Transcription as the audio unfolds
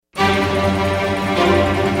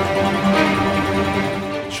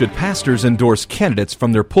Should pastors endorse candidates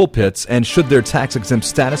from their pulpits, and should their tax-exempt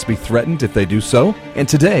status be threatened if they do so? And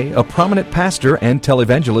today, a prominent pastor and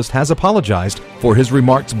televangelist has apologized for his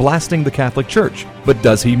remarks blasting the Catholic Church. But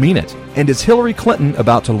does he mean it? And is Hillary Clinton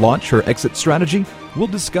about to launch her exit strategy? We'll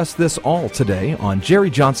discuss this all today on Jerry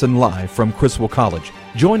Johnson Live from Criswell College.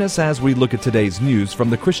 Join us as we look at today's news from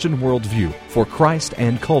the Christian worldview for Christ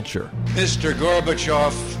and culture. Mr.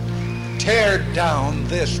 Gorbachev, tear down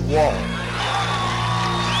this wall.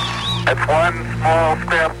 It's one small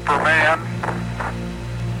step for man,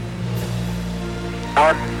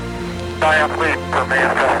 one giant leap for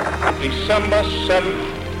mankind. December 7th,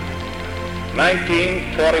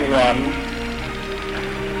 1941,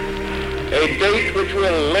 a date which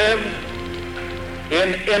will live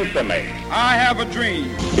in infamy. I have a dream.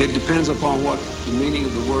 It depends upon what the meaning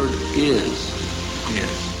of the word is.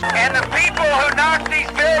 Yes. And the people who knock these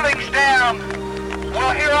buildings down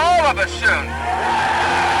will hear all of us soon.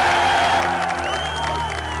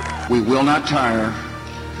 We will not tire,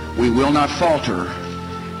 we will not falter,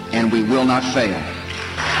 and we will not fail.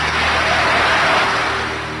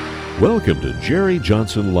 Welcome to Jerry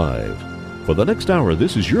Johnson Live. For the next hour,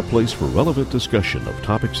 this is your place for relevant discussion of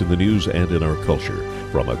topics in the news and in our culture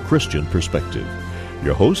from a Christian perspective.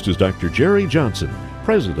 Your host is Dr. Jerry Johnson,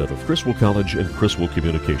 president of Criswell College and Criswell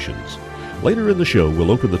Communications. Later in the show, we'll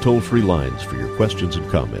open the toll-free lines for your questions and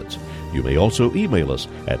comments. You may also email us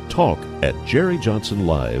at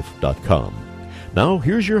talk@jerryjohnsonlive.com. Now,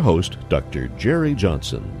 here's your host, Dr. Jerry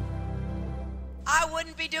Johnson. I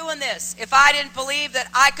wouldn't be doing this if I didn't believe that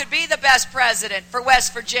I could be the best president for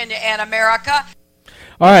West Virginia and America.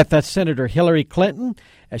 All right, that's Senator Hillary Clinton.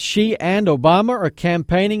 She and Obama are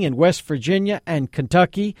campaigning in West Virginia and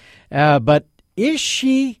Kentucky. But is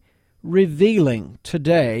she revealing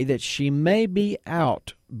today that she may be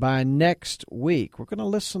out by next week? We're going to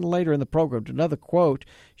listen later in the program to another quote.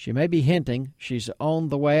 She may be hinting she's on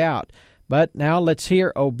the way out. But now let's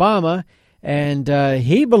hear Obama, and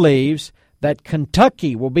he believes that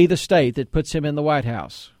Kentucky will be the state that puts him in the White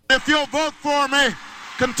House. If you'll vote for me,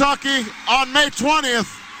 Kentucky, on May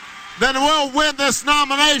 20th, then we'll win this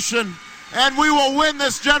nomination, and we will win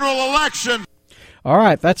this general election. All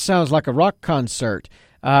right, that sounds like a rock concert.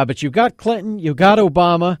 But you've got Clinton, you've got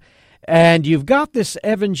Obama, and you've got this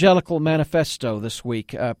evangelical manifesto this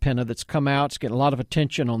week, Penna, that's come out. It's getting a lot of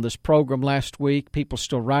attention on this program last week. People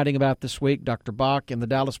still writing about this week. Dr. Bach in the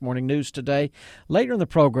Dallas Morning News today. Later in the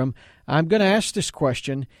program, I'm going to ask this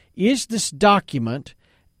question. Is this document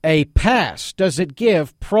a pass? Does it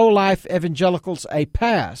give pro-life evangelicals a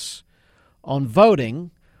pass on voting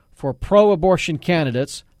for pro-abortion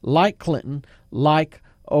candidates like Clinton, like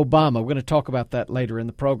Obama? We're going to talk about that later in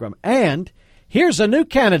the program. And here's a new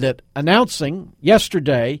candidate announcing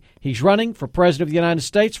yesterday he's running for President of the United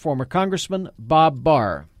States, former Congressman Bob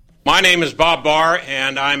Barr. My name is Bob Barr,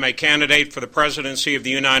 and I'm a candidate for the presidency of the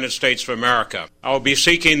United States of America. I will be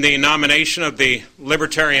seeking the nomination of the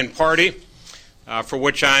Libertarian Party, for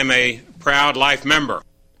which I'm a proud life member.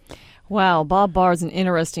 Wow, Bob Barr is an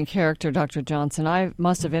interesting character, Dr. Johnson. I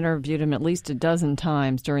must have interviewed him at least a dozen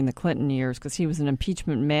times during the Clinton years because he was an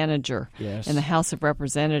impeachment manager in the House of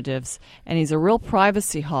Representatives, and he's a real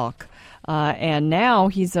privacy hawk. And now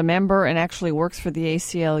he's a member and actually works for the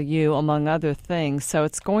ACLU, among other things. So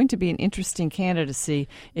it's going to be an interesting candidacy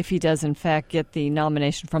if he does, in fact, get the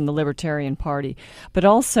nomination from the Libertarian Party. But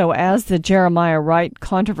also, as the Jeremiah Wright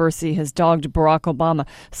controversy has dogged Barack Obama,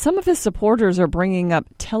 some of his supporters are bringing up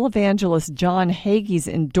televangelist John Hagee's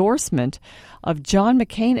endorsement of John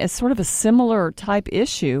McCain as sort of a similar type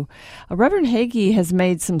issue. Reverend Hagee has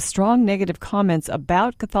made some strong negative comments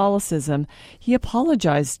about Catholicism. He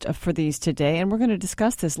apologized for these today, and we're going to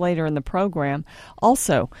discuss this later in the program.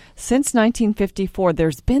 Also, since 1954,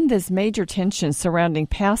 there's been this major tension surrounding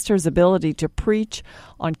pastors' ability to preach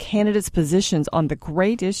on candidates' positions on the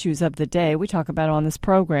great issues of the day we talk about on this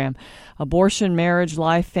program: abortion, marriage,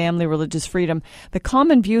 life, family, religious freedom. The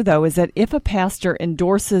common view, though, is that if a pastor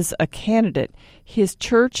endorses a candidate, his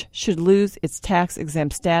church should lose its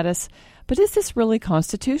tax-exempt status. But is this really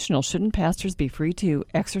constitutional? Shouldn't pastors be free to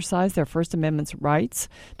exercise their First Amendment rights,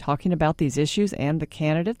 talking about these issues and the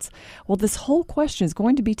candidates? Well, this whole question is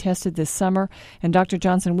going to be tested this summer, and Dr.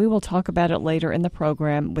 Johnson, we will talk about it later in the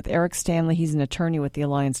program with Eric Stanley. He's an attorney with the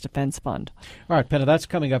Alliance Defense Fund. All right, Penna, that's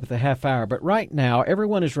coming up at the half hour. But right now,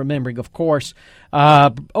 everyone is remembering, of course,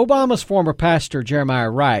 Obama's former pastor, Jeremiah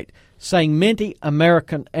Wright, saying many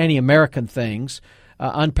anti-American things,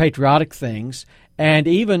 unpatriotic things, and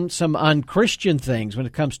even some unchristian things when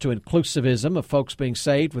it comes to inclusivism of folks being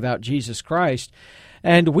saved without Jesus Christ.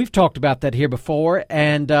 And we've talked about that here before,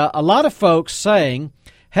 and a lot of folks saying,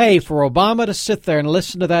 Hey, for Obama to sit there and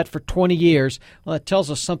listen to that for 20 years, well, that tells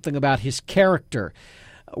us something about his character.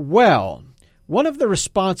 Well, one of the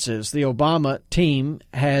responses the Obama team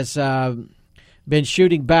has been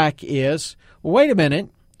shooting back is, well, wait a minute,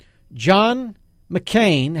 John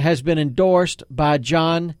McCain has been endorsed by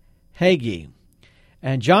John Hagee.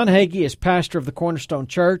 And John Hagee is pastor of the Cornerstone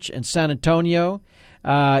Church in San Antonio.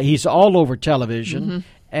 He's all over television,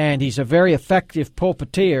 and he's a very effective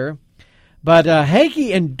pulpiteer. But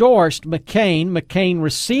Hagee endorsed McCain. McCain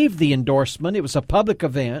received the endorsement. It was a public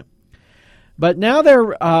event. But now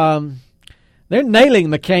they're nailing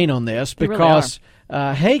McCain on this because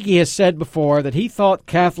Hagee has said before that he thought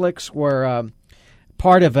Catholics were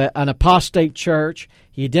part of an apostate church.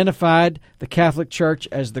 He identified the Catholic Church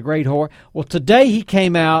as the great whore. Well, today he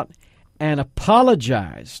came out and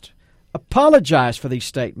apologized for these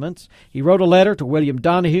statements. He wrote a letter to William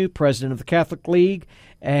Donahue, president of the Catholic League,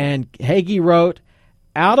 and Hagee wrote,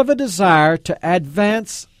 out of a desire to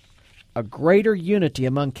advance a greater unity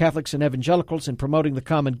among Catholics and evangelicals in promoting the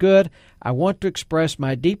common good, I want to express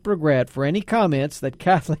my deep regret for any comments that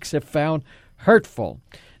Catholics have found hurtful.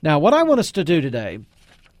 Now, what I want us to do today,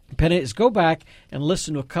 Penna, is go back and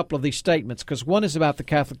listen to a couple of these statements, because one is about the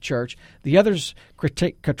Catholic Church, the other's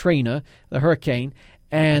Katrina, the hurricane,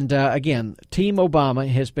 and again, Team Obama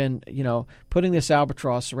has been, putting this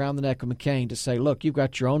albatross around the neck of McCain to say, look, you've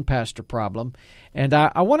got your own pastor problem. And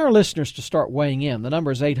I want our listeners to start weighing in. The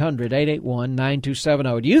number is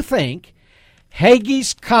 800-881-9270. Do you think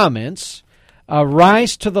Hagee's comments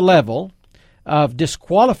rise to the level of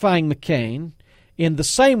disqualifying McCain in the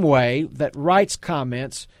same way that Wright's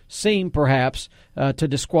comments seem perhaps to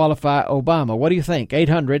disqualify Obama? What do you think?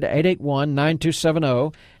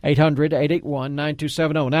 800-881-9270,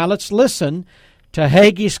 800-881-9270. Now let's listen to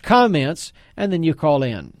Hagee's comments, and then you call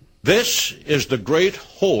in. This is the great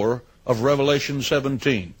whore of Revelation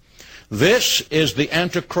 17. This is the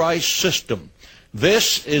Antichrist system.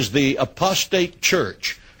 This is the apostate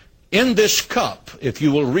church. In this cup, if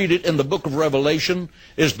you will read it in the book of Revelation,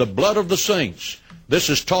 is the blood of the saints. This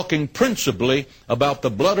is talking principally about the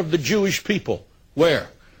blood of the Jewish people. Where?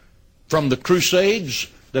 From the Crusades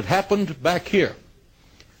that happened back here.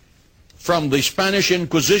 From the Spanish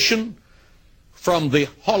Inquisition. From the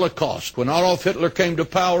Holocaust. When Adolf Hitler came to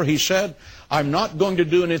power, he said, I'm not going to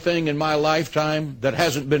do anything in my lifetime that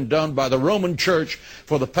hasn't been done by the Roman Church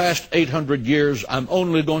for the past 800 years. I'm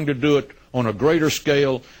only going to do it on a greater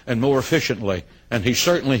scale and more efficiently. And he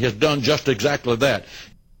certainly has done just exactly that.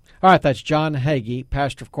 All right, that's John Hagee,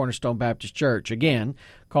 pastor of Cornerstone Baptist Church. Again,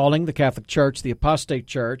 calling the Catholic Church the apostate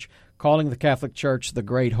church, calling the Catholic Church the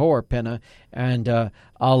great whore, Penna. And a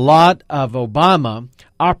lot of Obama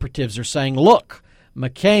operatives are saying, look,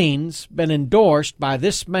 McCain's been endorsed by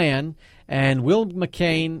this man, and will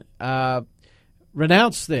McCain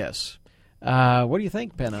renounce this? What do you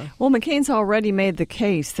think, Penna? Well, McCain's already made the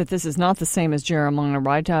case that this is not the same as Jeremiah,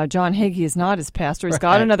 right? John Hagee is not his pastor. He's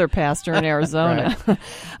got another pastor in Arizona.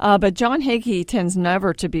 But John Hagee tends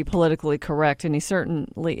never to be politically correct, and he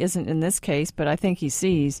certainly isn't in this case, but I think he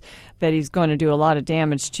sees that he's going to do a lot of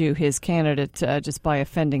damage to his candidate just by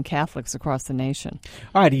offending Catholics across the nation.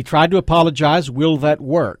 All right, he tried to apologize. Will that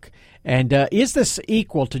work? And is this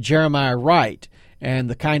equal to Jeremiah Wright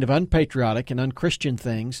and the kind of unpatriotic and unchristian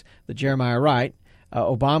things that Jeremiah Wright,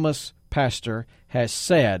 Obama's pastor, has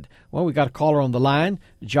said? Well, we got a caller on the line,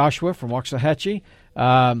 Joshua from Waxahachie.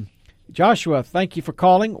 Joshua, thank you for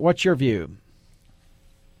calling. What's your view?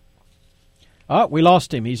 Oh, we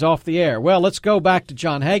lost him. He's off the air. Well, let's go back to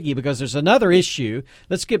John Hagee because there's another issue.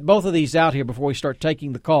 Let's get both of these out here before we start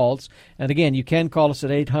taking the calls. And again, you can call us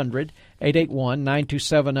at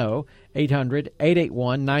 800-881-9270,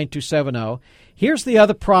 800-881-9270. Here's the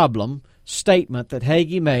other problem statement that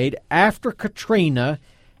Hagee made after Katrina.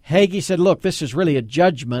 Hagee said, look, this is really a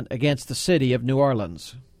judgment against the city of New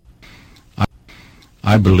Orleans.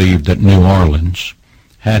 I believe that New Orleans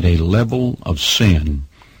had a level of sin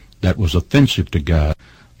that was offensive to God,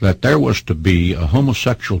 that there was to be a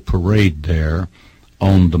homosexual parade there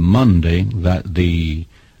on the Monday that the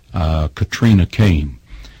Katrina came.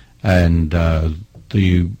 And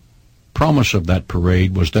the promise of that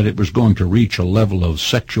parade was that it was going to reach a level of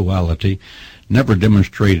sexuality never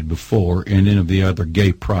demonstrated before in any of the other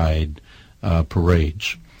gay pride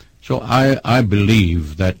parades. So I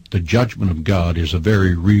believe that the judgment of God is a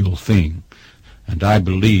very real thing, and I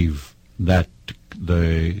believe that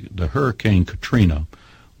the Hurricane Katrina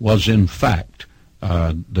was in fact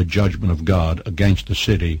the judgment of God against the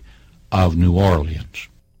city of New Orleans.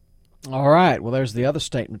 All right. Well, there's the other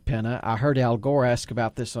statement, Penna. I heard Al Gore ask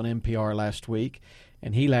about this on NPR last week,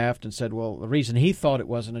 and he laughed and said, well, the reason he thought it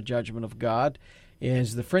wasn't a judgment of God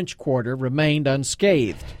is the French Quarter remained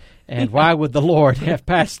unscathed. And why would the Lord have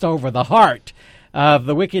passed over the heart of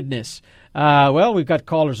the wickedness? Well, we've got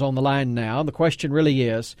callers on the line now. The question really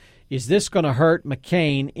is this going to hurt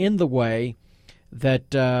McCain in the way that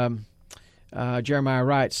Jeremiah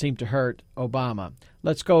Wright seemed to hurt Obama?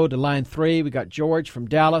 Let's go to line 3. We got George from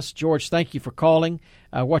Dallas. George, thank you for calling.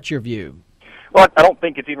 What's your view? Well, I don't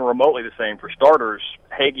think it's even remotely the same. For starters,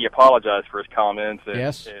 Hagee apologized for his comments, and,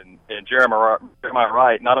 yes. and Jeremiah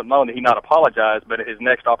Wright, not only did he not apologize, but at his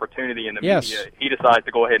next opportunity in the yes. media, he decides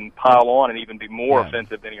to go ahead and pile on and even be more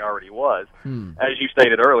offensive than he already was. As you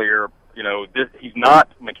stated earlier, he's not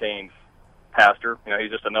McCain's pastor. He's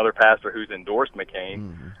just another pastor who's endorsed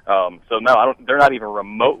McCain. So no, they're not even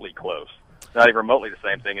remotely close. Not even remotely the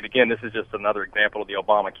same thing. And again, this is just another example of the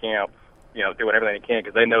Obama camp, doing everything they can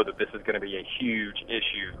because they know that this is going to be a huge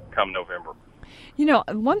issue come November.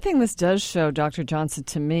 One thing this does show, Dr. Johnson,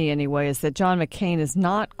 to me anyway, is that John McCain is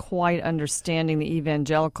not quite understanding the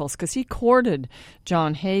evangelicals because he courted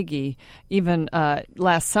John Hagee even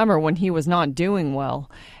last summer when he was not doing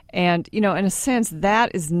well. And, in a sense,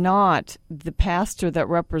 that is not the pastor that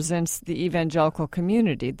represents the evangelical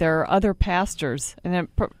community. There are other pastors, and then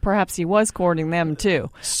perhaps he was courting them, too.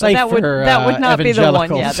 Safer, that would not be the one,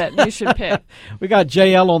 that you should pick. We got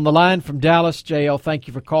JL on the line from Dallas. JL, thank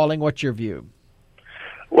you for calling. What's your view?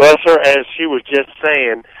 Well, sir, as she was just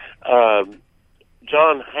saying,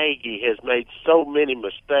 John Hagee has made so many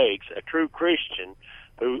mistakes. A true Christian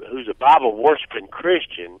who's a Bible-worshiping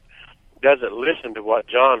Christian doesn't listen to what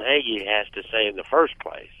John Hagee has to say in the first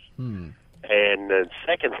place. And the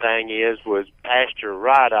second thing was Pastor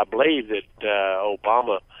Wright. I believe that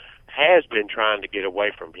Obama has been trying to get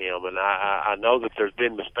away from him, and I know that there's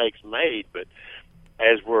been mistakes made, but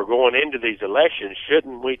as we're going into these elections,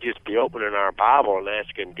 shouldn't we just be opening our Bible and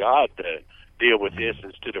asking God to deal with this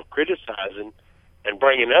instead of criticizing and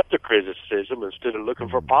bringing up the criticism instead of looking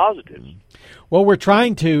for positives? Well, we're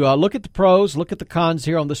trying to look at the pros, look at the cons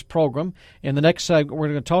here on this program. In the next segment, we're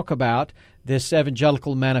going to talk about this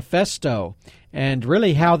evangelical manifesto and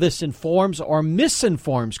really how this informs or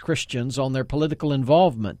misinforms Christians on their political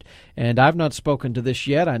involvement. And I've not spoken to this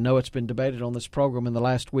yet. I know it's been debated on this program in the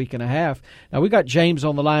last week and a half. Now, we got James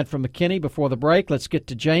on the line from McKinney before the break. Let's get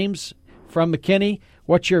to James from McKinney.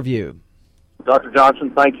 What's your view? Dr.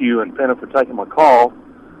 Johnson, thank you and Penna for taking my call.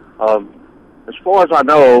 As far as I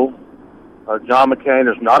know, John McCain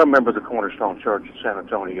is not a member of the Cornerstone Church in San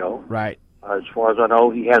Antonio. Right. As far as I know,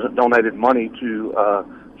 he hasn't donated money to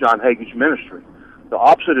John Hagee's ministry. The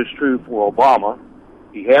opposite is true for Obama.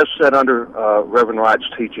 He has sat under Reverend Wright's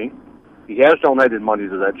teaching. He has donated money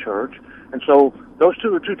to that church. And so those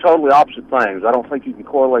two are two totally opposite things. I don't think you can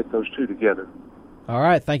correlate those two together. All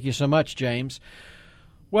right. Thank you so much, James.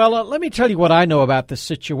 Well, let me tell you what I know about this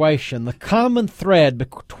situation. The common thread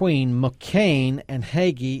between McCain and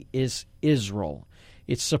Hagee is Israel.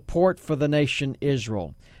 It's support for the nation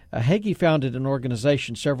Israel. Hagee founded an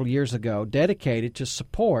organization several years ago dedicated to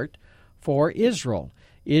support for Israel.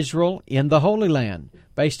 Israel in the Holy Land,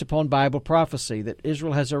 based upon Bible prophecy, that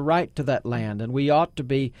Israel has a right to that land, and we ought to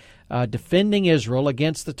be defending Israel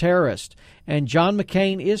against the terrorists. And John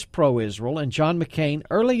McCain is pro-Israel, and John McCain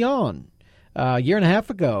early on, a year and a half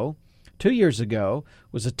ago, 2 years ago,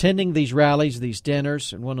 was attending these rallies, these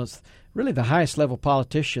dinners, and one of really the highest level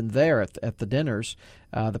politician there at the dinners,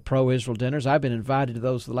 the pro-Israel dinners. I've been invited to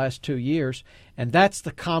those the last 2 years, and that's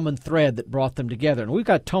the common thread that brought them together. And we've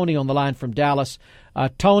got Tony on the line from Dallas.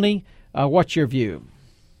 Tony, what's your view?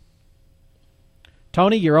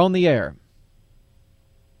 Tony, you're on the air.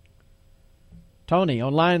 Tony,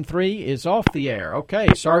 on line 3 is off the air.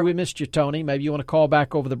 Okay, sorry we missed you, Tony. Maybe you want to call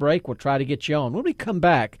back over the break. We'll try to get you on. When we come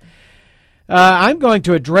back, I'm going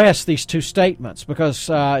to address these two statements because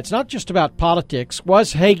it's not just about politics.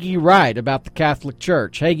 Was Hagee right about the Catholic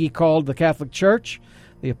Church? Hagee called the Catholic Church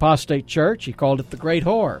the apostate church. He called it the great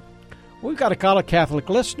whore. We've got a couple of Catholic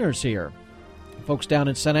listeners here. Folks down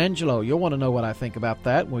in San Angelo, you'll want to know what I think about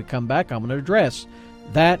that. When we come back, I'm going to address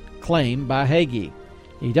that claim by Hagee.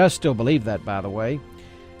 He does still believe that, by the way,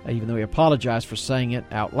 even though he apologized for saying it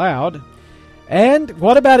out loud. And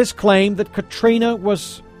what about his claim that Katrina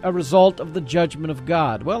was a result of the judgment of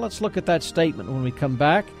God? Well, let's look at that statement when we come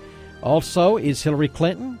back. Also, is Hillary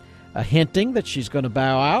Clinton hinting that she's going to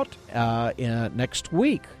bow out next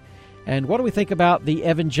week? And what do we think about the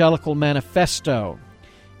Evangelical Manifesto?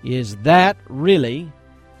 Is that really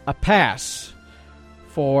a pass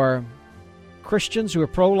for Christians who are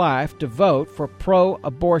pro-life to vote for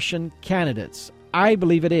pro-abortion candidates? I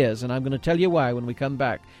believe it is, and I'm going to tell you why when we come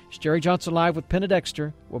back. It's Jerry Johnson Live with Penna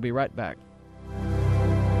Dexter. We'll be right back.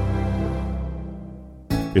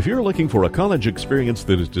 If you're looking for a college experience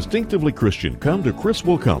that is distinctively Christian, come to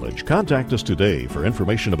Criswell College. Contact us today for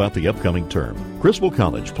information about the upcoming term. Criswell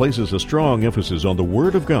College places a strong emphasis on the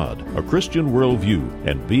Word of God, a Christian worldview,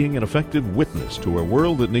 and being an effective witness to a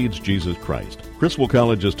world that needs Jesus Christ. Criswell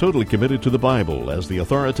College is totally committed to the Bible as the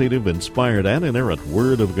authoritative, inspired, and inerrant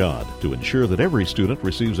Word of God to ensure that every student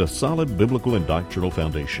receives a solid biblical and doctrinal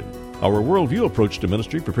foundation. Our worldview approach to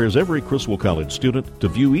ministry prepares every Criswell College student to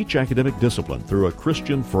view each academic discipline through a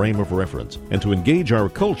Christian frame of reference and to engage our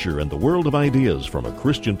culture and the world of ideas from a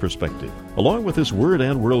Christian perspective. Along with this word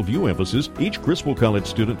and worldview emphasis, each Criswell College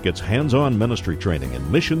student gets hands-on ministry training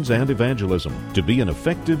in missions and evangelism to be an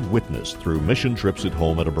effective witness through mission trips at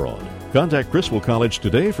home and abroad. Contact Criswell College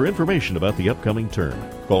today for information about the upcoming term.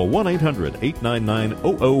 Call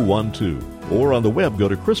 1-800-899-0012 or on the web go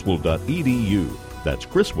to criswell.edu. That's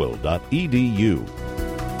criswell.edu.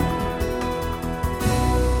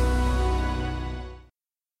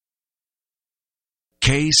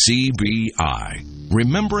 KCBI,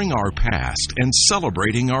 remembering our past and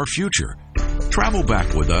celebrating our future. Travel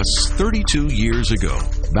back with us 32 years ago,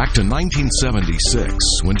 back to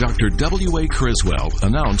 1976, when Dr. W.A. Criswell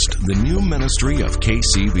announced the new ministry of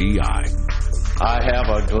KCBI. I have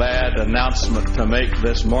a glad announcement to make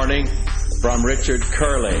this morning from Richard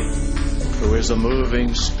Curley, who is a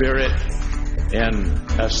moving spirit in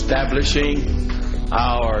establishing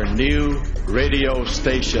our new radio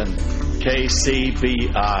station,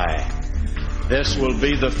 KCBI. This will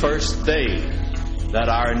be the first day that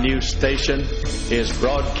our new station is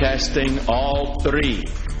broadcasting all three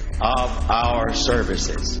of our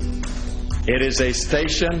services. It is a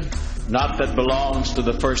station not that belongs to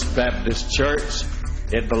the First Baptist Church.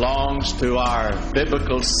 It belongs to our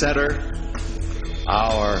Biblical Center,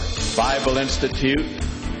 our Bible Institute,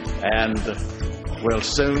 and will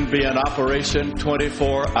soon be in operation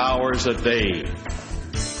 24 hours a day.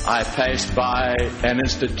 I passed by an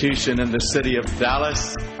institution in the city of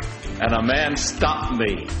Dallas, and a man stopped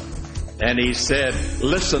me, and he said,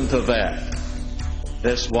 "Listen to that."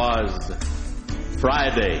 This was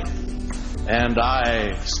Friday, and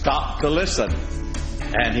I stopped to listen,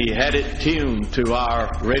 and he had it tuned to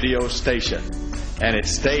our radio station, and it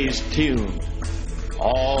stays tuned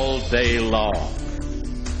all day long.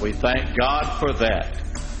 We thank God for that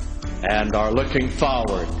and are looking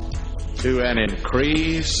forward to an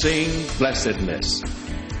increasing blessedness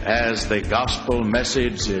as the gospel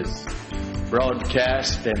message is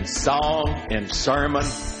broadcast in song, in sermon,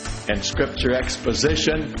 in scripture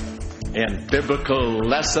exposition, in biblical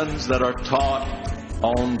lessons that are taught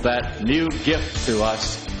on that new gift to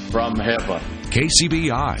us from heaven.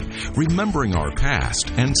 KCBI, remembering our past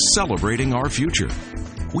and celebrating our future.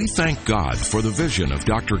 We thank God for the vision of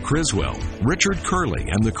Dr. Criswell, Richard Curley,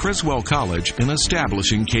 and the Criswell College in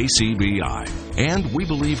establishing KCBI. And we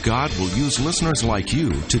believe God will use listeners like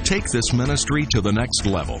you to take this ministry to the next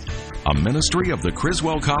level. A ministry of the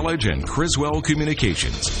Criswell College and Criswell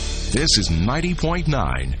Communications. This is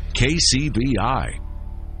 90.9 KCBI.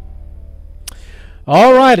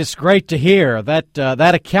 All right, it's great to hear that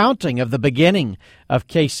accounting of the beginning of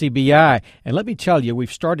KCBI. And let me tell you,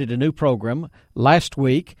 we've started a new program last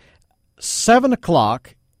week, 7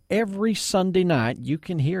 o'clock every Sunday night. You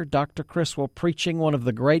can hear Dr. Criswell preaching one of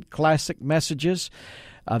the great classic messages.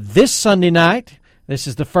 This Sunday night, this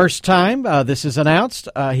is the first time this is announced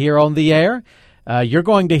here on the air. You're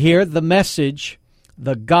going to hear the message,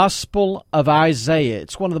 The Gospel of Isaiah.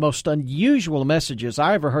 It's one of the most unusual messages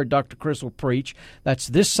I ever heard Dr. Criswell preach. That's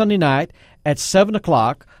this Sunday night at 7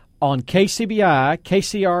 o'clock on KCBI,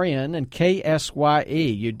 KCRN, and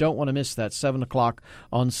KSYE. You don't want to miss that, 7 o'clock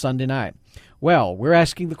on Sunday night. Well, we're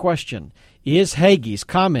asking the question, is Hagee's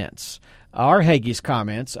comments, our Hagee's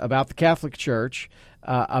comments about the Catholic Church,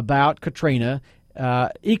 about Katrina,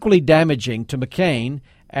 equally damaging to McCain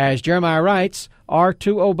as Jeremiah writes, are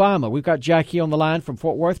to Obama? We've got Jackie on the line from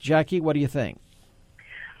Fort Worth. Jackie, what do you think?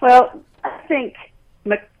 Well, I think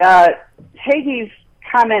Hagee's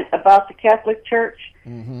comment about the Catholic Church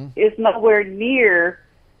is nowhere near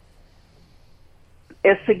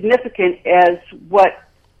as significant as what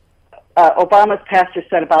Obama's pastor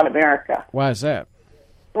said about America. Why is that?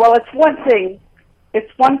 Well, it's one thing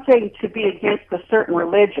to be against a certain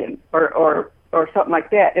religion or something like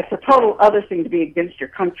that. It's a total other thing to be against your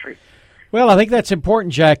country. Well, I think that's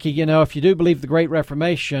important, Jackie. You know, if you do believe the Great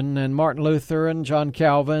Reformation and Martin Luther and John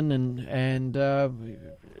Calvin and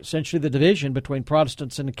essentially the division between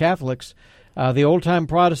Protestants and Catholics, the old-time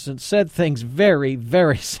Protestants said things very,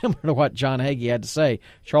 very similar to what John Hagee had to say.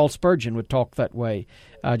 Charles Spurgeon would talk that way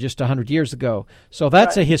just 100 years ago. So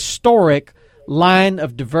that's a historic line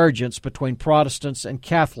of divergence between Protestants and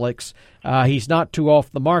Catholics. He's not too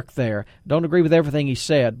off the mark there. Don't agree with everything he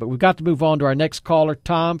said, but we've got to move on to our next caller,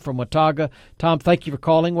 Tom from Watauga. Tom, thank you for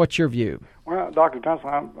calling. What's your view? Well, Dr.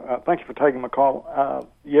 Johnson, thank you for taking my call.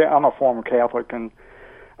 I'm a former Catholic, and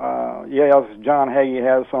John Hagee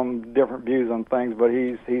has some different views on things, but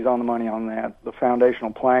he's on the money on that. The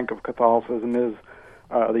foundational plank of Catholicism is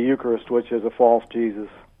the Eucharist, which is a false Jesus,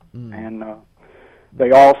 and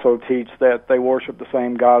they also teach that they worship the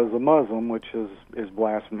same God as a Muslim, which is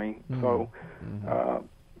blasphemy. So,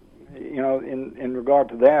 in regard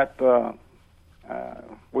to that,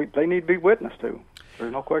 they need to be witnessed to.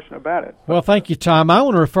 There's no question about it. Well, thank you, Tom. I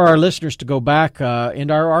want to refer our listeners to go back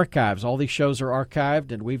into our archives. All these shows are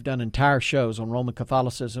archived, and we've done entire shows on Roman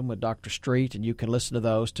Catholicism with Dr. Street, and you can listen to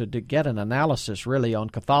those to get an analysis, really, on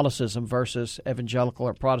Catholicism versus evangelical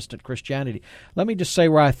or Protestant Christianity. Let me just say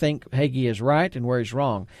where I think Hagee is right and where he's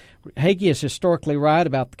wrong. Hagee is historically right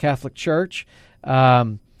about the Catholic Church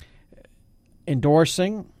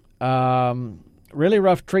endorsing really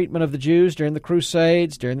rough treatment of the Jews during the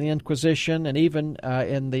Crusades, during the Inquisition, and even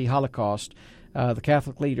in the Holocaust. The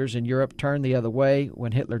Catholic leaders in Europe turned the other way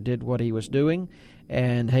when Hitler did what he was doing,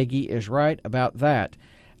 and Hagee is right about that.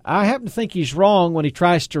 I happen to think he's wrong when he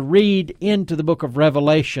tries to read into the book of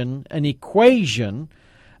Revelation an equation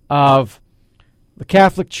of the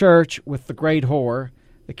Catholic Church with the Great Whore,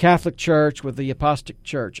 the Catholic Church with the Apostate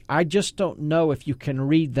Church. I just don't know if you can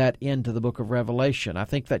read that into the book of Revelation. I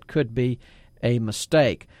think that could be a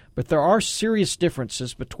mistake. But there are serious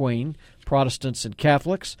differences between Protestants and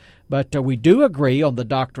Catholics, but we do agree on the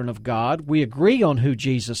doctrine of God. We agree on who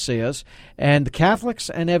Jesus is, and the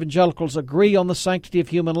Catholics and evangelicals agree on the sanctity of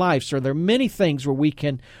human life. So there are many things where we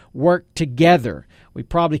can work together. We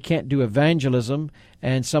probably can't do evangelism,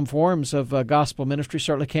 and some forms of gospel ministry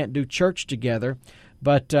certainly can't do church together,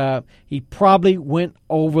 but he probably went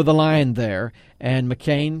over the line there, and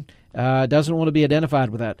McCain doesn't want to be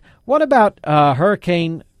identified with that. What about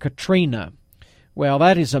Hurricane Katrina? Well,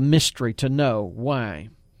 that is a mystery to know why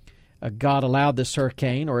God allowed this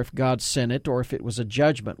hurricane, or if God sent it, or if it was a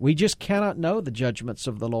judgment. We just cannot know the judgments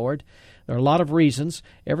of the Lord. There are a lot of reasons.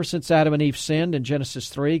 Ever since Adam and Eve sinned in Genesis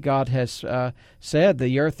 3, God has said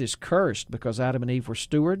the earth is cursed because Adam and Eve were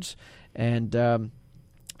stewards, and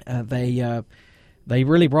they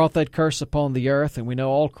really brought that curse upon the earth, and we know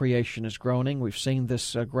all creation is groaning. We've seen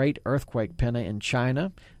this great earthquake, Penna, in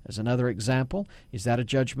China as another example. Is that a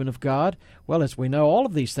judgment of God? Well, as we know, all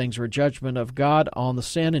of these things are a judgment of God on the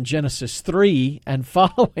sin in Genesis 3 and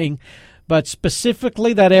following. But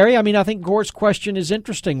specifically that area, I think Gore's question is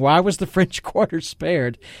interesting. Why was the French Quarter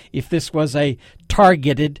spared if this was a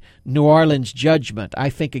targeted New Orleans judgment? I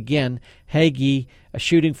think, again, Hagee,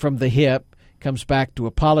 shooting from the hip, comes back to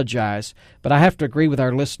apologize, but I have to agree with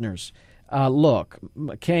our listeners. Look,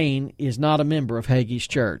 McCain is not a member of Hagee's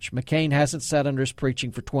church. McCain hasn't sat under his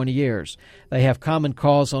preaching for 20 years. They have common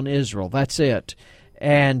cause on Israel. That's it.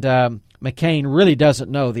 And McCain really doesn't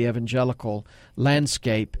know the evangelical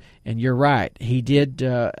landscape, and you're right. He did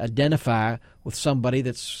identify with somebody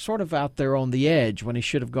that's sort of out there on the edge when he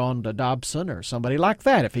should have gone to Dobson or somebody like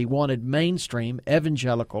that if he wanted mainstream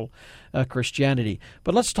evangelical Christianity.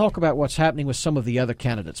 But let's talk about what's happening with some of the other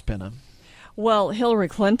candidates, Penna. Well, Hillary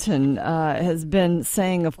Clinton has been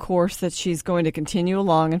saying, of course, that she's going to continue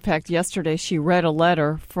along. In fact, yesterday she read a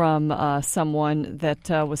letter from someone that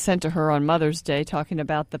was sent to her on Mother's Day talking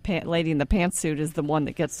about the lady in the pantsuit is the one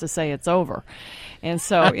that gets to say it's over. And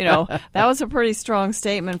so, that was a pretty strong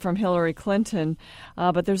statement from Hillary Clinton.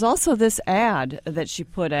 But there's also this ad that she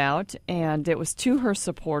put out, and it was to her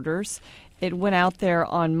supporters. It went out there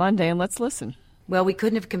on Monday, and let's listen. Well, we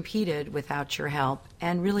couldn't have competed without your help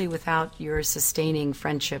and really without your sustaining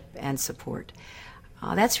friendship and support.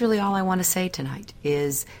 That's really all I want to say tonight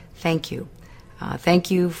is thank you.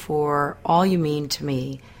 Thank you for all you mean to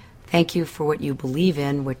me. Thank you for what you believe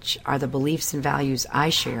in, which are the beliefs and values I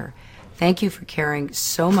share. Thank you for caring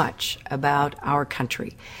so much about our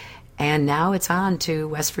country. And now it's on to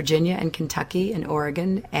West Virginia and Kentucky and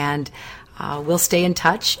Oregon, and we'll stay in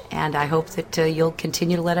touch, and I hope that you'll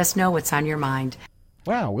continue to let us know what's on your mind.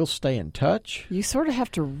 Wow, we'll stay in touch. You sort of have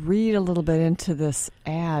to read a little bit into this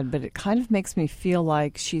ad, but it kind of makes me feel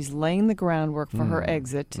like she's laying the groundwork for her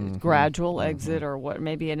exit, gradual exit, or what,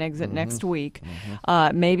 maybe an exit next week.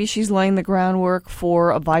 Maybe she's laying the groundwork for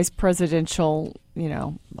a vice presidential,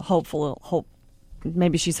 hope.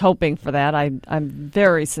 Maybe she's hoping for that. I'm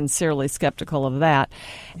very sincerely skeptical of that.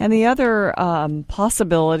 And the other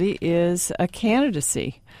possibility is a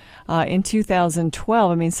candidacy in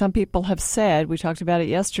 2012. Some people have said, we talked about it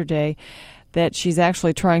yesterday, that she's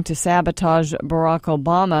actually trying to sabotage Barack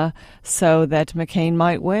Obama so that McCain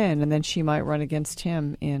might win, and then she might run against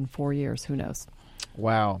him in 4 years. Who knows?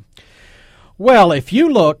 Wow. Well, if you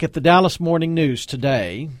look at the Dallas Morning News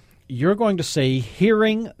today, you're going to see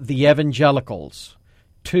Hearing the Evangelicals,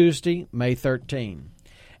 Tuesday, May 13.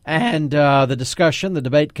 And the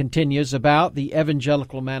debate continues about the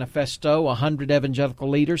Evangelical Manifesto. 100 evangelical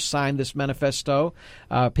leaders signed this manifesto.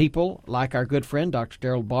 People like our good friend, Dr.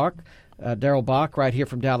 Darrell Bock, right here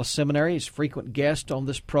from Dallas Seminary. He's a frequent guest on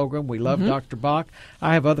this program. We love Dr. Bock.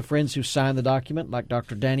 I have other friends who signed the document, like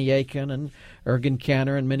Dr. Danny Aiken and Ergin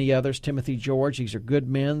Cantor and many others, Timothy George. These are good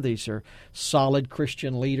men. These are solid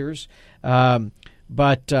Christian leaders.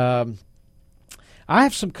 But I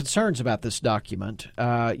have some concerns about this document,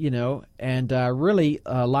 and I really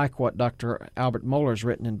like what Dr. Albert Mohler's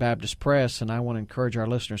written in Baptist Press, and I want to encourage our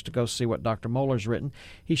listeners to go see what Dr. Mohler's written.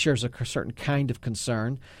 He shares a certain kind of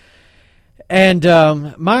concern. And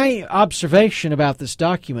my observation about this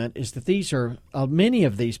document is that many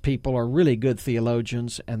of these people are really good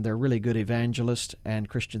theologians, and they're really good evangelists and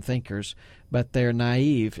Christian thinkers, but they're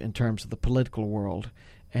naive in terms of the political world.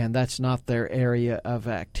 And that's not their area of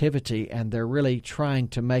activity, and they're really trying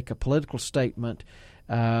to make a political statement,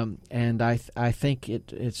 and I think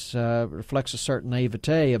it reflects a certain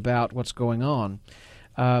naivete about what's going on.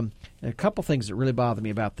 A couple things that really bother me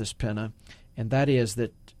about this, Penna, and that is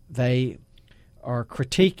that they are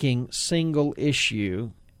critiquing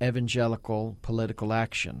single-issue evangelical political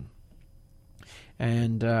action.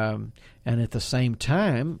 And at the same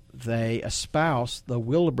time, they espouse the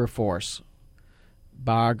Wilberforce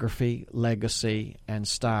biography, legacy, and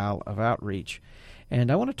style of outreach. And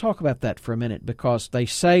I want to talk about that for a minute, because they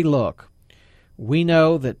say, look, we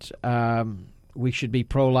know that we should be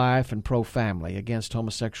pro-life and pro-family, against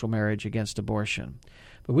homosexual marriage, against abortion.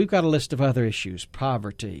 But we've got a list of other issues: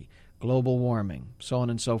 poverty, global warming, so on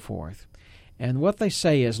and so forth. And what they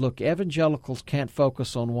say is, look, evangelicals can't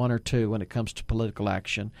focus on one or two when it comes to political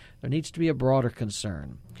action. There needs to be a broader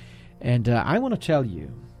concern. And I want to tell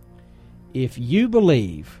you, if you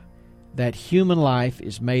believe that human life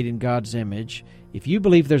is made in God's image, if you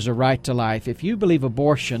believe there's a right to life, if you believe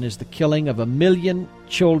abortion is the killing of 1 million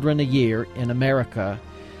children a year in America,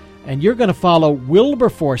 and you're going to follow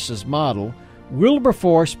Wilberforce's model,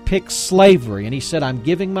 Wilberforce picked slavery, and he said, I'm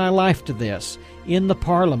giving my life to this in the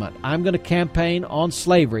Parliament. I'm going to campaign on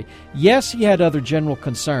slavery. Yes, he had other general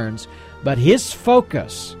concerns, but his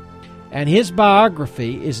focus and his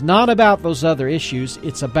biography is not about those other issues.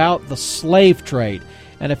 It's about the slave trade.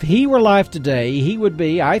 And if he were alive today, he would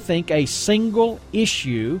be, I think, a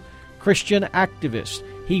single-issue Christian activist.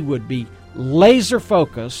 He would be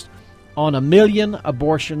laser-focused on 1 million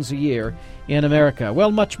abortions a year in America.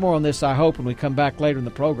 Well, much more on this, I hope, when we come back later in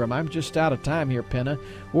the program. I'm just out of time here, Penna.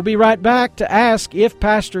 We'll be right back to ask if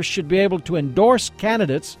pastors should be able to endorse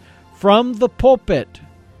candidates from the pulpit.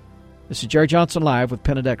 This is Jerry Johnson Live with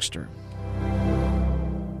Penna Dexter.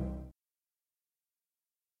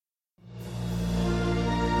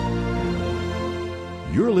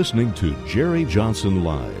 You're listening to Jerry Johnson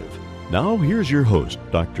Live. Now here's your host,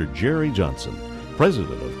 Dr. Jerry Johnson,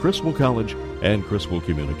 president of Criswell College and Criswell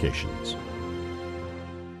Communications.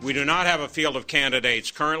 We do not have a field of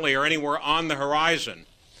candidates currently or anywhere on the horizon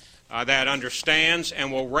that understands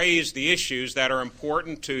and will raise the issues that are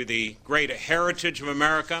important to the great heritage of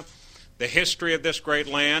America, the history of this great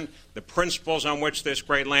land, the principles on which this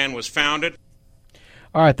great land was founded.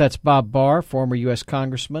 All right, that's Bob Barr, former U.S.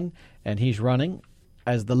 Congressman, and he's running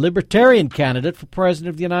as the Libertarian candidate for President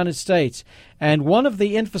of the United States. And one of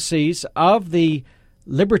the emphases of the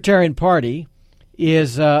Libertarian Party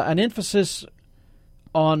is an emphasis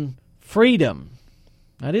on freedom.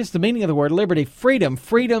 That is the meaning of the word liberty, freedom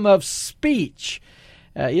of speech.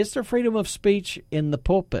 Is there freedom of speech in the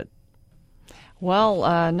pulpit?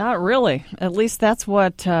 Well, not really. At least that's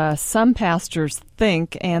what some pastors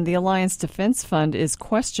think, and the Alliance Defense Fund is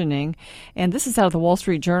questioning. And this is out of the Wall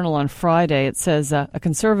Street Journal on Friday. It says a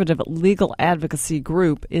conservative legal advocacy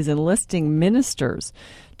group is enlisting ministers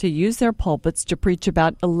to use their pulpits to preach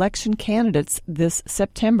about election candidates this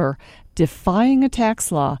September, defying a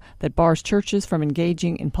tax law that bars churches from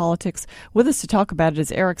engaging in politics. With us to talk about it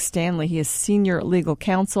is Eric Stanley. He is senior legal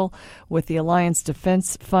counsel with the Alliance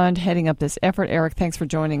Defense Fund, heading up this effort. Eric, thanks for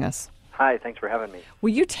joining us. Hi, thanks for having me. Will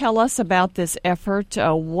you tell us about this effort?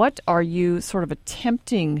 What are you sort of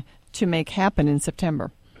attempting to make happen in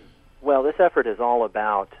September? Well, this effort is all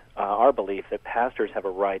about our belief that pastors have a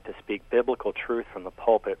right to speak biblical truth from the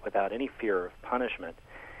pulpit without any fear of punishment,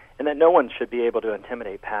 and that no one should be able to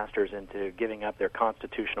intimidate pastors into giving up their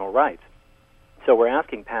constitutional rights. So we're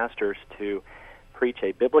asking pastors to preach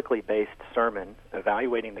a biblically based sermon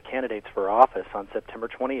evaluating the candidates for office on September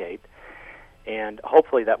 28th, and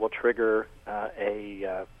hopefully that will trigger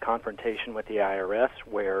a confrontation with the IRS,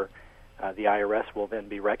 where the IRS will then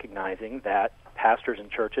be recognizing that pastors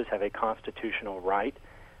and churches have a constitutional right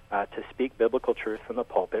to speak biblical truth from the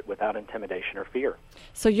pulpit without intimidation or fear.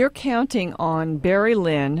 So you're counting on Barry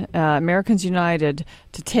Lynn, Americans United,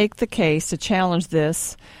 to take the case, to challenge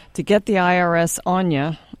this, to get the IRS on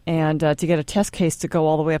you, and to get a test case to go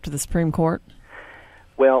all the way up to the Supreme Court?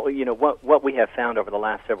 Well, you know, what we have found over the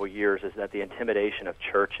last several years is that the intimidation of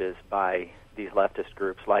churches by these leftist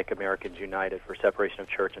groups like Americans United for separation of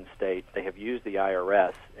church and state, they have used the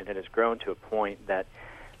IRS, and it has grown to a point that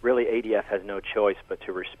really ADF has no choice but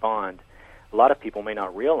to respond. A lot of people may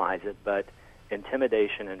not realize it, but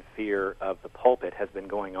intimidation and fear of the pulpit has been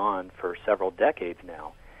going on for several decades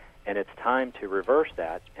now. And it's time to reverse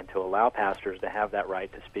that and to allow pastors to have that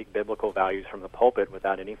right to speak biblical values from the pulpit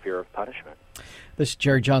without any fear of punishment. This is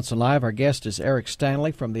Jerry Johnson Live. Our guest is Eric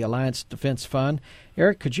Stanley from the Alliance Defense Fund.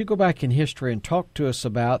 Eric, could you go back in history and talk to us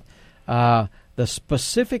about the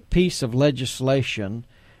specific piece of legislation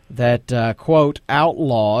that, quote,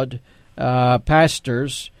 outlawed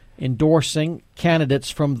pastors endorsing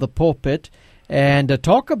candidates from the pulpit, and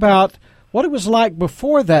talk about what it was like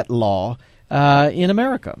before that law in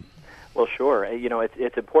America? Well, sure. You know,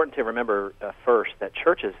 it's important to remember first that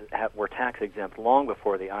churches were tax exempt long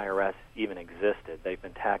before the IRS even existed. They've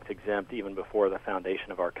been tax exempt even before the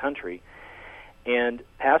foundation of our country. And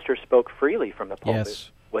pastors spoke freely from the pulpit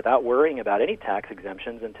without worrying about any tax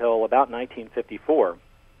exemptions until about 1954.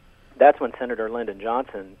 That's when Senator Lyndon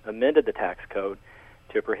Johnson amended the tax code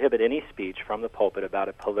to prohibit any speech from the pulpit about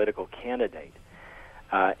a political candidate.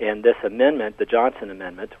 And this amendment, the Johnson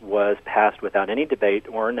Amendment, was passed without any debate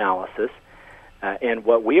or analysis. And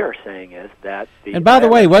what we are saying is that the... And by the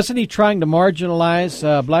way, wasn't he trying to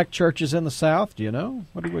marginalize black churches in the South? Do you know?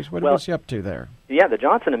 What was he up to there? Yeah, the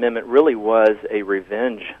Johnson Amendment really was a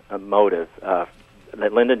revenge motive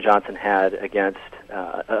that Lyndon Johnson had against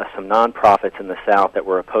some nonprofits in the South that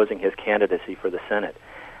were opposing his candidacy for the Senate.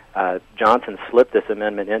 Johnson slipped this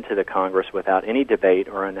amendment into the Congress without any debate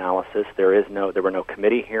or analysis. There were no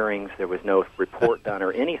committee hearings. There was no report done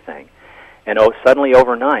or anything. And suddenly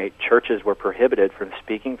overnight, churches were prohibited from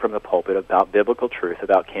speaking from the pulpit about biblical truth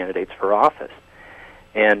about candidates for office.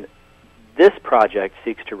 And this project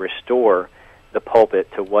seeks to restore the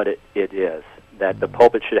pulpit to what it is, that the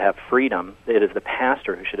pulpit should have freedom. It is the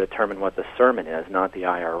pastor who should determine what the sermon is, not the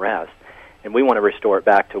IRS. And we want to restore it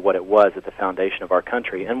back to what it was at the foundation of our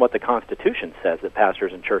country and what the Constitution says that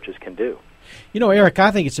pastors and churches can do. You know, Eric, I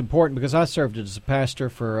think it's important because I served as a pastor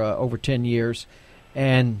for over 10 years,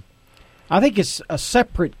 and I think it's a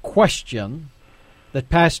separate question that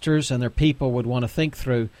pastors and their people would want to think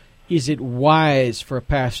through. Is it wise for a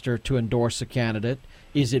pastor to endorse a candidate?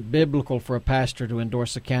 Is it biblical for a pastor to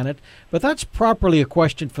endorse a candidate? But that's properly a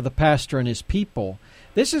question for the pastor and his people.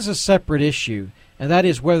 This is a separate issue, and that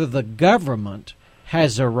is whether the government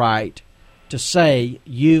has a right to say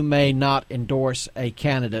you may not endorse a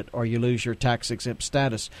candidate or you lose your tax-exempt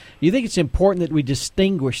status. Do you think it's important that we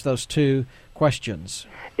distinguish those two questions?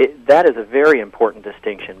 That is a very important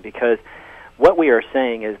distinction, because what we are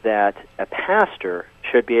saying is that a pastor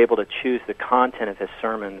should be able to choose the content of his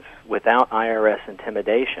sermons without IRS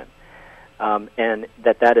intimidation, and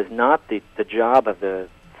that is not the job of the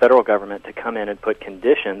federal government to come in and put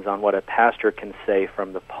conditions on what a pastor can say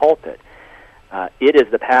from the pulpit. It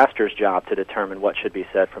is the pastor's job to determine what should be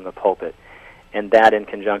said from the pulpit, and that in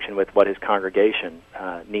conjunction with what his congregation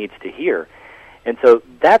needs to hear. And so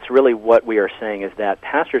that's really what we are saying, is that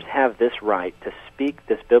pastors have this right to speak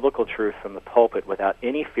this biblical truth from the pulpit without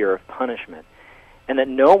any fear of punishment, and that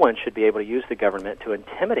no one should be able to use the government to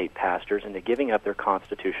intimidate pastors into giving up their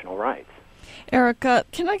constitutional rights. Eric,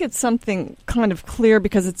 can I get something kind of clear,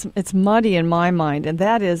 because it's muddy in my mind, and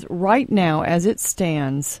that is, right now as it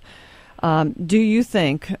stands, do you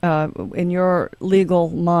think, in your legal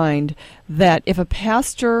mind, that if a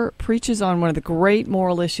pastor preaches on one of the great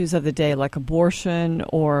moral issues of the day, like abortion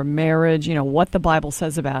or marriage, you know, what the Bible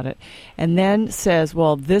says about it, and then says,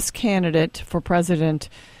 well, this candidate for president,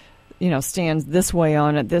 you know, stands this way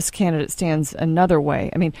on it, this candidate stands another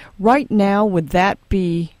way. I mean, right now, would that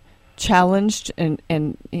be challenged, and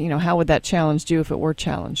you know, how would that challenge you if it were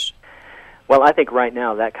challenged? Well, I think right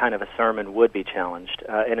now that kind of a sermon would be challenged,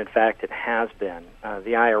 and in fact it has been.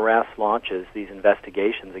 The IRS launches these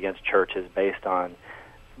investigations against churches based on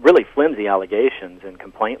really flimsy allegations and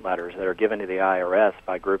complaint letters that are given to the IRS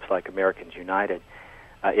by groups like Americans United.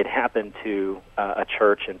 It happened to a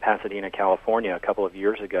church in Pasadena, California a couple of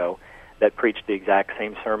years ago that preached the exact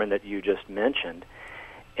same sermon that you just mentioned.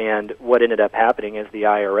 And what ended up happening is the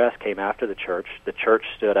IRS came after the church. The church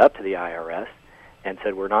stood up to the IRS and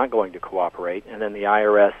said, we're not going to cooperate. And then the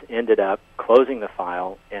IRS ended up closing the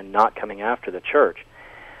file and not coming after the church.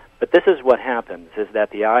 But this is what happens, is that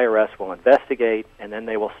the IRS will investigate, and then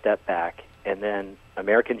they will step back. And then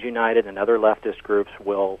Americans United and other leftist groups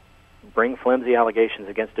will bring flimsy allegations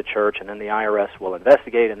against the church, and then the IRS will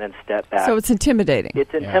investigate and then step back. So it's intimidating.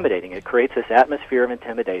 It's intimidating. Yeah. It creates this atmosphere of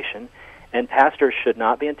intimidation, and pastors should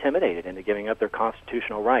not be intimidated into giving up their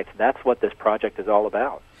constitutional rights. That's what this project is all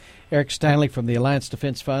about. Eric Stanley from the Alliance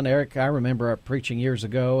Defense Fund. Eric, I remember preaching years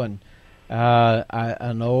ago, and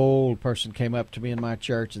an old person came up to me in my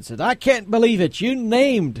church and said, I can't believe it. You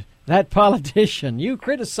named that politician. You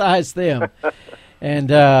criticized them. And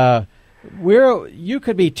you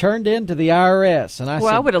could be turned into the IRS. And I said,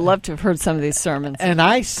 I would have loved to have heard some of these sermons. And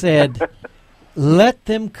I said, let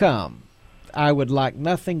them come. I would like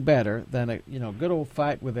nothing better than a good old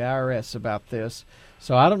fight with the IRS about this.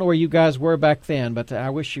 So I don't know where you guys were back then, but I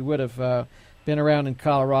wish you would have been around in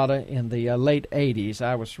Colorado in the late 80s.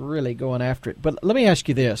 I was really going after it. But let me ask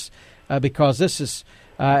you this, because this is,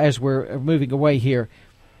 as we're moving away here,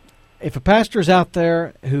 if a pastor is out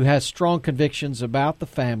there who has strong convictions about the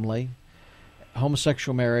family,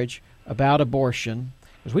 homosexual marriage, about abortion,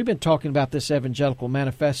 because we've been talking about this evangelical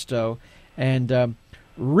manifesto, and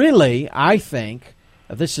really, I think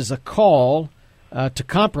this is a call to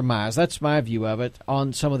compromise. That's my view of it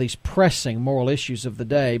on some of these pressing moral issues of the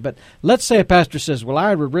day. But let's say a pastor says, well,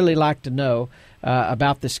 I would really like to know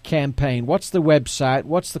about this campaign. What's the website?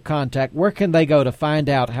 What's the contact? Where can they go to find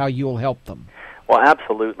out how you'll help them? Well,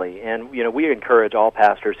 absolutely. And, we encourage all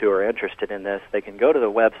pastors who are interested in this. They can go to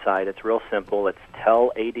the website. It's real simple. It's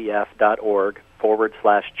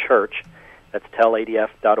teladf.org/church. That's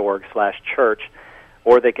teladf.org/church.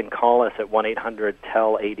 Or they can call us at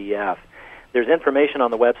 1-800-TEL-ADF. There's information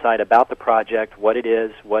on the website about the project, what it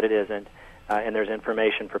is, what it isn't, and there's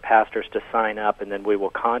information for pastors to sign up, and then we will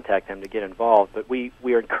contact them to get involved. But we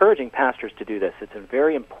are encouraging pastors to do this. It's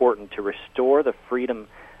very important to restore the freedom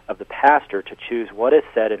of the pastor to choose what is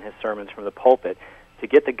said in his sermons from the pulpit, to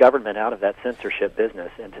get the government out of that censorship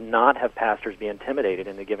business, and to not have pastors be intimidated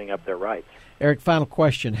into giving up their rights. Eric, final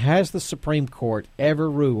question. Has the Supreme Court ever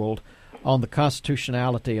ruled on the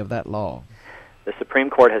constitutionality of that law? The Supreme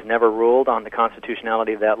Court has never ruled on the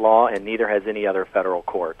constitutionality of that law, and neither has any other federal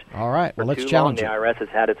court. All right. Well, let's challenge it. The IRS has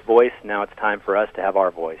had its voice. Now it's time for us to have our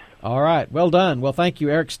voice. All right. Well done. Well, thank you,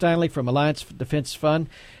 Eric Stanley from Alliance Defense Fund.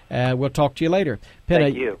 We'll talk to you later. Penna,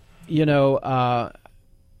 thank you.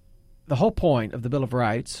 The whole point of the Bill of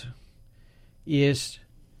Rights is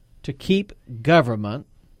to keep government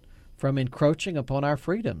from encroaching upon our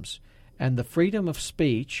freedoms. And the freedom of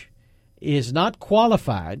speech is not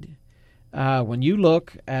qualified. When you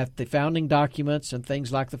look at the founding documents and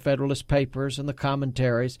things like the Federalist Papers and the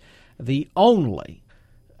commentaries, the only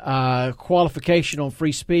qualification on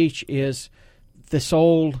free speech is this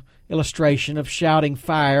old illustration of shouting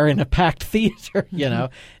fire in a packed theater,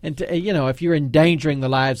 and if you're endangering the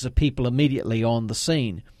lives of people immediately on the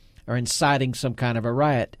scene or inciting some kind of a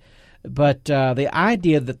riot. But the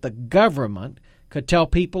idea that the government could tell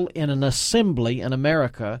people in an assembly in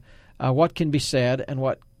America what can be said and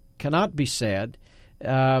what cannot be said,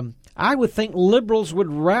 I would think liberals would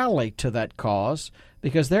rally to that cause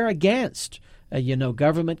because they're against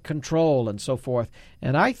government control and so forth.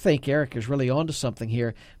 And I think Eric is really onto something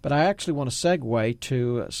here, but I actually want to segue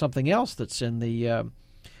to something else that's in the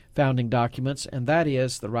founding documents, and that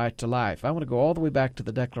is the right to life. I want to go all the way back to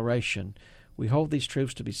the Declaration. We hold these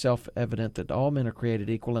truths to be self-evident that all men are created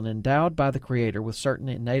equal and endowed by the Creator with certain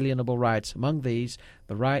inalienable rights. Among these,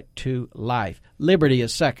 the right to life. Liberty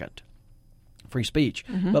is second. Free speech.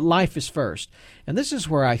 Mm-hmm. But life is first. And this is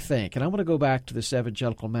where I think, and I want to go back to this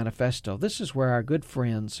evangelical manifesto, this is where our good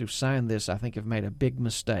friends who signed this, I think, have made a big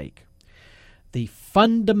mistake. The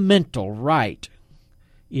fundamental right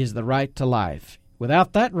is the right to life.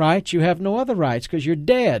 Without that right, you have no other rights because you're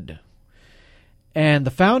dead. And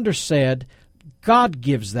the founders said, God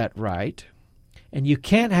gives that right, and you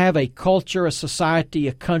can't have a culture, a society,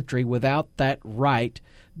 a country without that right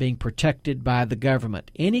being protected by the government.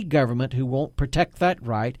 Any government who won't protect that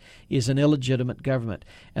right is an illegitimate government.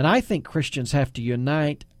 And I think Christians have to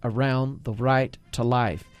unite around the right to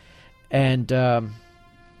life. And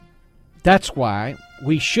that's why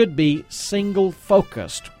we should be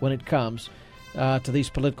single-focused when it comes to these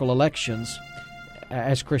political elections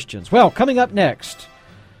as Christians. Well, coming up next,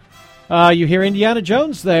 you hear Indiana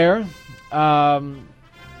Jones there.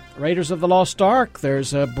 Raiders of the Lost Ark.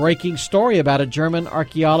 There's a breaking story about a German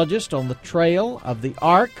archaeologist on the trail of the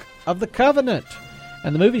Ark of the Covenant.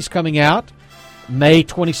 And the movie's coming out. May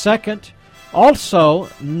 22nd. Also,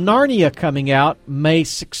 Narnia coming out May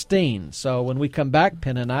 16. So when we come back,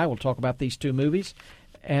 Penn and I will talk about these two movies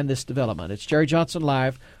and this development. It's Jerry Johnson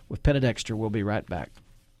Live with Penn and Dexter. We'll be right back.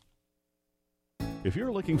 If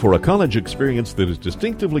you're looking for a college experience that is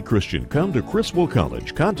distinctively Christian, come to Criswell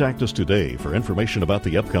College. Contact us today for information about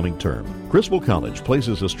the upcoming term. Criswell College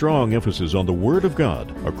places a strong emphasis on the Word of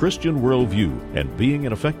God, a Christian worldview, and being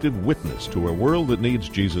an effective witness to a world that needs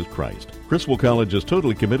Jesus Christ. Criswell College is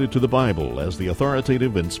totally committed to the Bible as the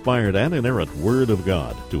authoritative, inspired, and inerrant Word of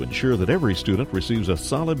God to ensure that every student receives a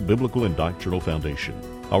solid biblical and doctrinal foundation.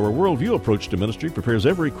 Our worldview approach to ministry prepares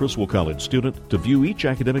every Criswell College student to view each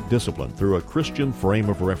academic discipline through a Christian frame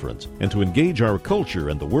of reference and to engage our culture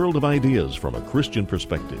and the world of ideas from a Christian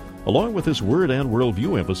perspective. Along with this word and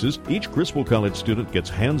worldview emphasis, each Criswell College student gets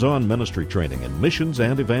hands-on ministry training in missions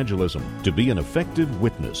and evangelism to be an effective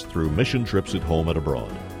witness through mission trips at home and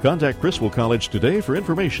abroad. Contact Criswell College today for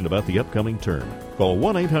information about the upcoming term. Call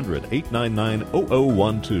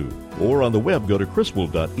 1-800-899-0012 or on the web go to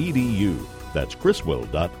criswell.edu. That's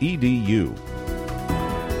criswell.edu.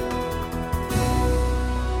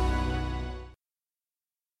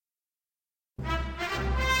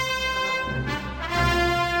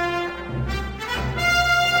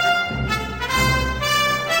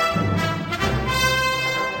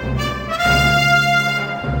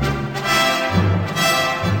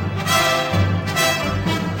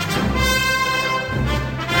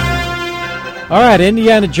 All right,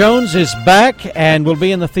 Indiana Jones is back and will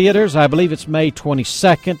be in the theaters. I believe it's May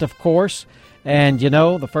 22nd, of course. And, you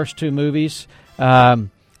know, the first two movies, a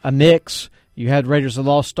mix. You had Raiders of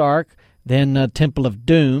the Lost Ark, then Temple of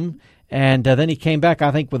Doom, and then he came back,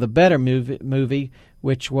 I think, with a better movie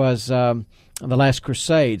which was The Last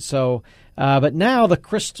Crusade. So, but now the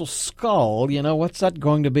Crystal Skull, you know, what's that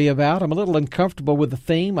going to be about? I'm a little uncomfortable with the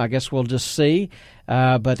theme. I guess we'll just see.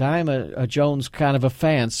 But I'm a Jones kind of a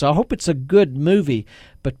fan, so I hope it's a good movie.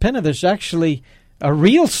 But, Penna, there's actually a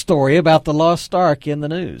real story about the Lost Ark in the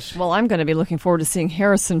news. Well, I'm going to be looking forward to seeing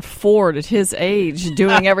Harrison Ford at his age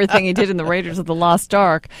doing everything he did in the Raiders of the Lost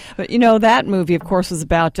Ark. But, you know, that movie, of course, was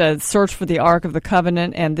about search for the Ark of the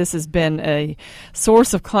Covenant, and this has been a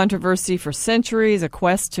source of controversy for centuries, a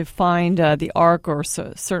quest to find the Ark or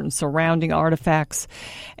certain surrounding artifacts.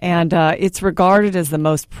 And it's regarded as the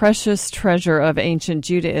most precious treasure of ancient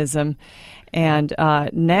Judaism. And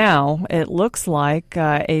now it looks like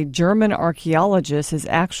a German archaeologist has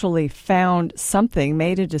actually found something,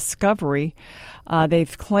 made a discovery.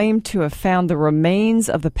 They've claimed to have found the remains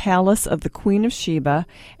of the palace of the Queen of Sheba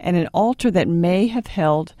and an altar that may have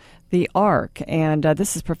held the Ark. And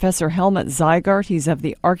this is Professor Helmut Zeigart. He's of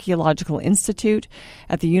the Archaeological Institute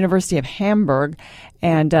at the University of Hamburg.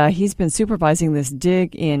 And he's been supervising this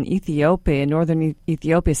dig in Ethiopia, in northern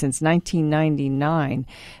Ethiopia, since 1999.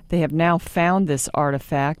 They have now found this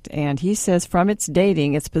artifact, and he says from its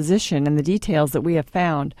dating, its position, and the details that we have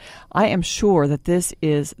found, I am sure that this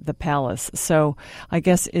is the palace. So I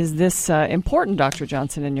guess, is this important, Dr.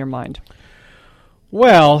 Johnson, in your mind?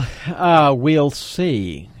 Well, we'll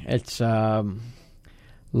see. It's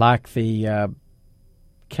like the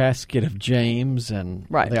casket of James and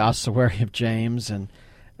the ossuary of James, and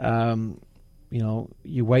you know,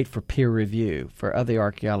 you wait for peer review for other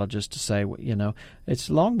archaeologists to say, you know, it's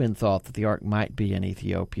long been thought that the Ark might be in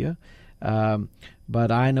Ethiopia,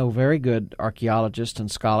 but I know very good archaeologists and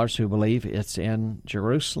scholars who believe it's in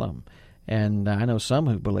Jerusalem. And I know some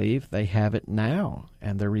who believe they have it now,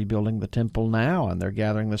 and they're rebuilding the temple now, and they're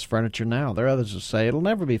gathering this furniture now. There are others who say it'll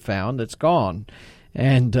never be found, it's gone.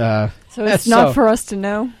 And so it's not for us to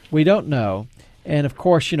know? We don't know. And, of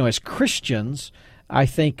course, you know, as Christians, I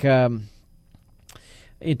think in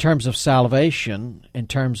terms of salvation, in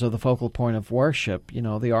terms of the focal point of worship, you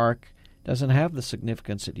know, the Ark doesn't have the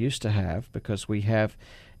significance it used to have because we have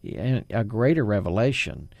a greater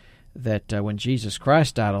revelation that when Jesus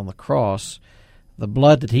Christ died on the cross, the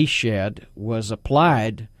blood that he shed was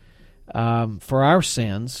applied for our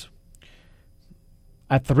sins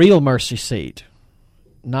at the real mercy seat,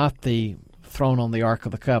 not the throne on the Ark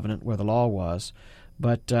of the Covenant where the law was,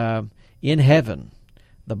 but in heaven,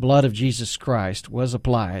 the blood of Jesus Christ was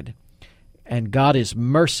applied, and God is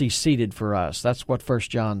mercy seated for us. That's what 1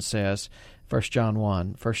 John says, 1 John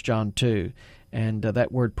 1, 1 John 2, and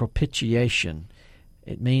that word propitiation,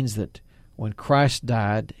 it means that when Christ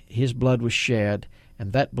died, his blood was shed,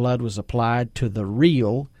 and that blood was applied to the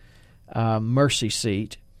real mercy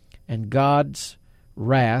seat, and God's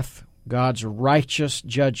wrath, God's righteous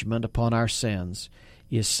judgment upon our sins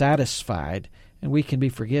is satisfied, and we can be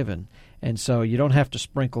forgiven. And so you don't have to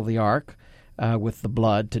sprinkle the Ark. with the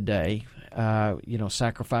blood today,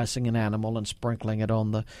 sacrificing an animal and sprinkling it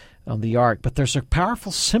on the ark. But there's a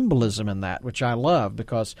powerful symbolism in that, which I love,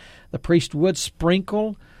 because the priest would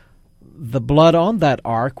sprinkle the blood on that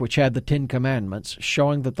ark, which had the Ten Commandments,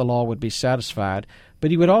 showing that the law would be satisfied. But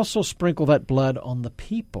he would also sprinkle that blood on the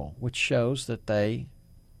people, which shows that they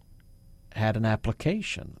had an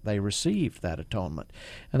application. They received that atonement.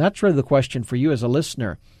 And that's really the question for you as a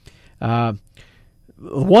listener.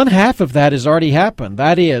 One half of that has already happened.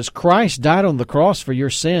 That is, Christ died on the cross for your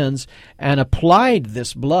sins and applied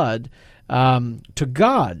this blood to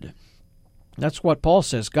God. That's what Paul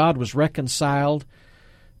says. God was reconciled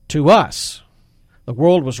to us. The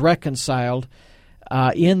world was reconciled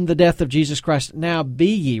in the death of Jesus Christ. Now be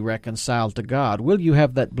ye reconciled to God. Will you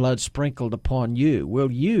have that blood sprinkled upon you?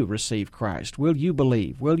 Will you receive Christ? Will you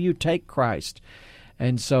believe? Will you take Christ?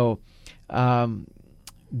 And so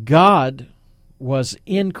God was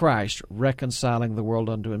in Christ reconciling the world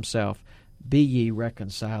unto himself. Be ye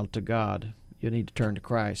reconciled to God. You need to turn to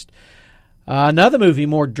Christ. Another movie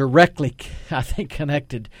more directly, I think,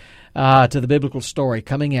 connected to the biblical story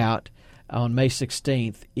coming out on May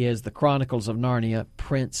 16th is The Chronicles of Narnia,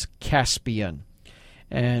 Prince Caspian.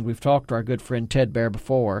 And we've talked to our good friend Ted Bear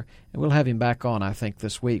before, and we'll have him back on, I think,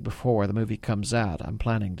 this week before the movie comes out. I'm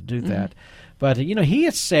planning to do that. But, he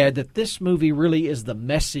has said that this movie really is the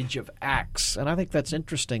message of Acts. And I think that's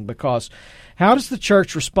interesting, because how does the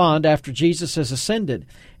church respond after Jesus has ascended?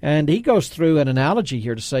 And he goes through an analogy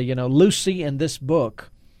here to say, Lucy in this book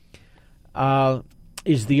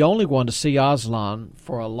is the only one to see Aslan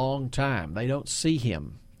for a long time. They don't see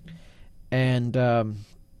him. And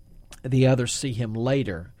the others see him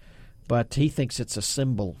later. But he thinks it's a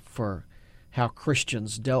symbol for how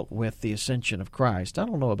Christians dealt with the ascension of Christ. I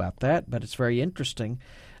don't know about that, but it's very interesting.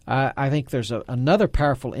 I think there's another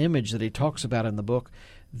powerful image that he talks about in the book,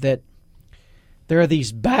 that there are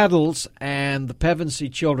these battles, and the Pevensey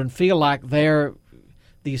children feel like they're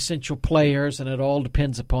the essential players, and it all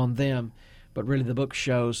depends upon them. But really the book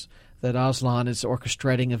shows that Aslan is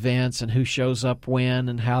orchestrating events and who shows up when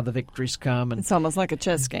and how the victories come. And it's almost like a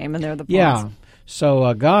chess game, and they're the pawns. Yeah.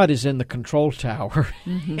 So God is in the control tower.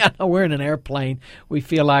 Mm-hmm. We're in an airplane. We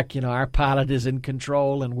feel like, our pilot is in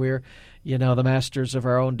control, and we're, the masters of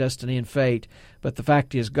our own destiny and fate. But the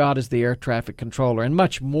fact is, God is the air traffic controller, and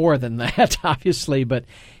much more than that, obviously. But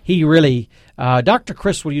he really, Dr.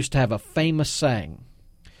 Criswell used to have a famous saying,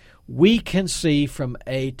 "We can see from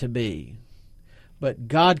A to B, but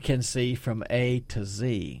God can see from A to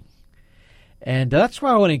Z." And that's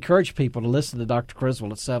why I want to encourage people to listen to Dr.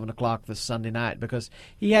 Criswell at 7 o'clock this Sunday night, because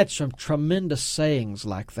he had some tremendous sayings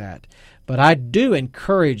like that. But I do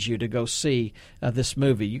encourage you to go see this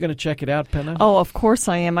movie. You going to check it out, Penna? Oh, of course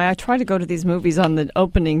I am. I try to go to these movies on the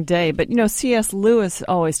opening day. But, C.S. Lewis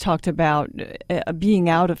always talked about being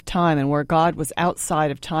out of time, and where God was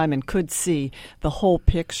outside of time and could see the whole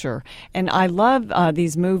picture. And I love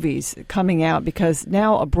these movies coming out, because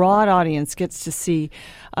now a broad audience gets to see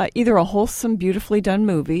either a wholesome, beautifully done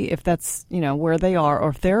movie, if that's, where they are, or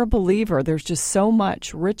if they're a believer. There's just so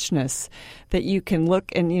much richness that you can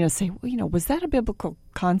look and, say, well, was that a biblical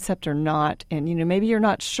concept or not? And, maybe you're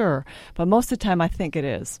not sure, but most of the time I think it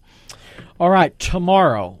is. All right,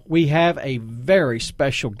 tomorrow we have a very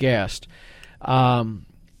special guest.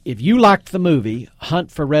 If you liked the movie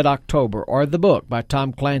Hunt for Red October or the book by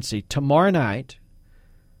Tom Clancy, tomorrow night,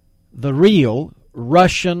 the real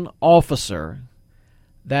Russian officer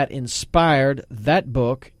that inspired that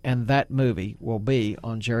book and that movie will be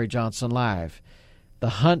on Jerry Johnson Live. The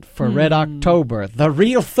Hunt for Red October, the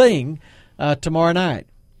real thing, tomorrow night.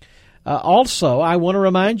 Also, I want to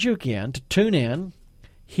remind you again to tune in,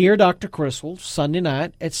 hear Dr. Criswell Sunday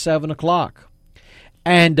night at 7 o'clock.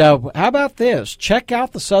 And how about this? Check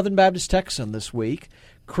out the Southern Baptist Texan this week,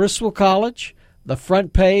 Criswell College, the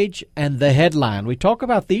front page, and the headline. We talk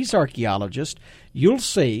about these archaeologists. You'll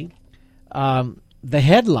see the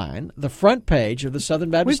headline, the front page of the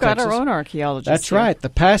Southern Baptist Texas. We've got Texas. our own archaeologists. That's here. right.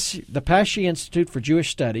 The Paschy Institute for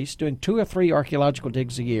Jewish Studies doing 2 or 3 archaeological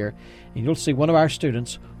digs a year, and you'll see one of our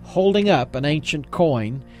students holding up an ancient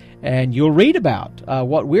coin, and you'll read about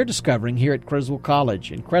what we're discovering here at Criswell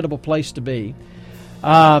College. Incredible place to be.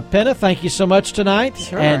 Penna, thank you so much tonight.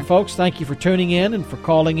 Sure. And folks, thank you for tuning in and for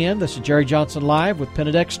calling in. This is Jerry Johnson Live with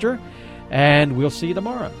Penna Dexter, and we'll see you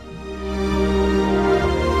tomorrow.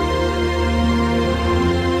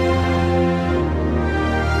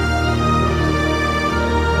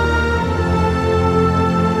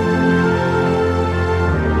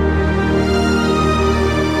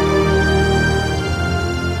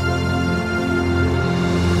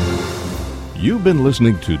 You've been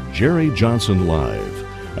listening to Jerry Johnson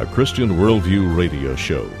Live. a Christian Worldview radio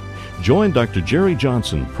show. Join Dr. Jerry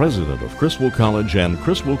Johnson, president of Criswell College and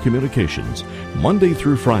Criswell Communications, Monday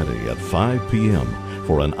through Friday at 5 p.m.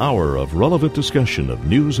 for an hour of relevant discussion of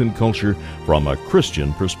news and culture from a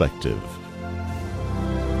Christian perspective.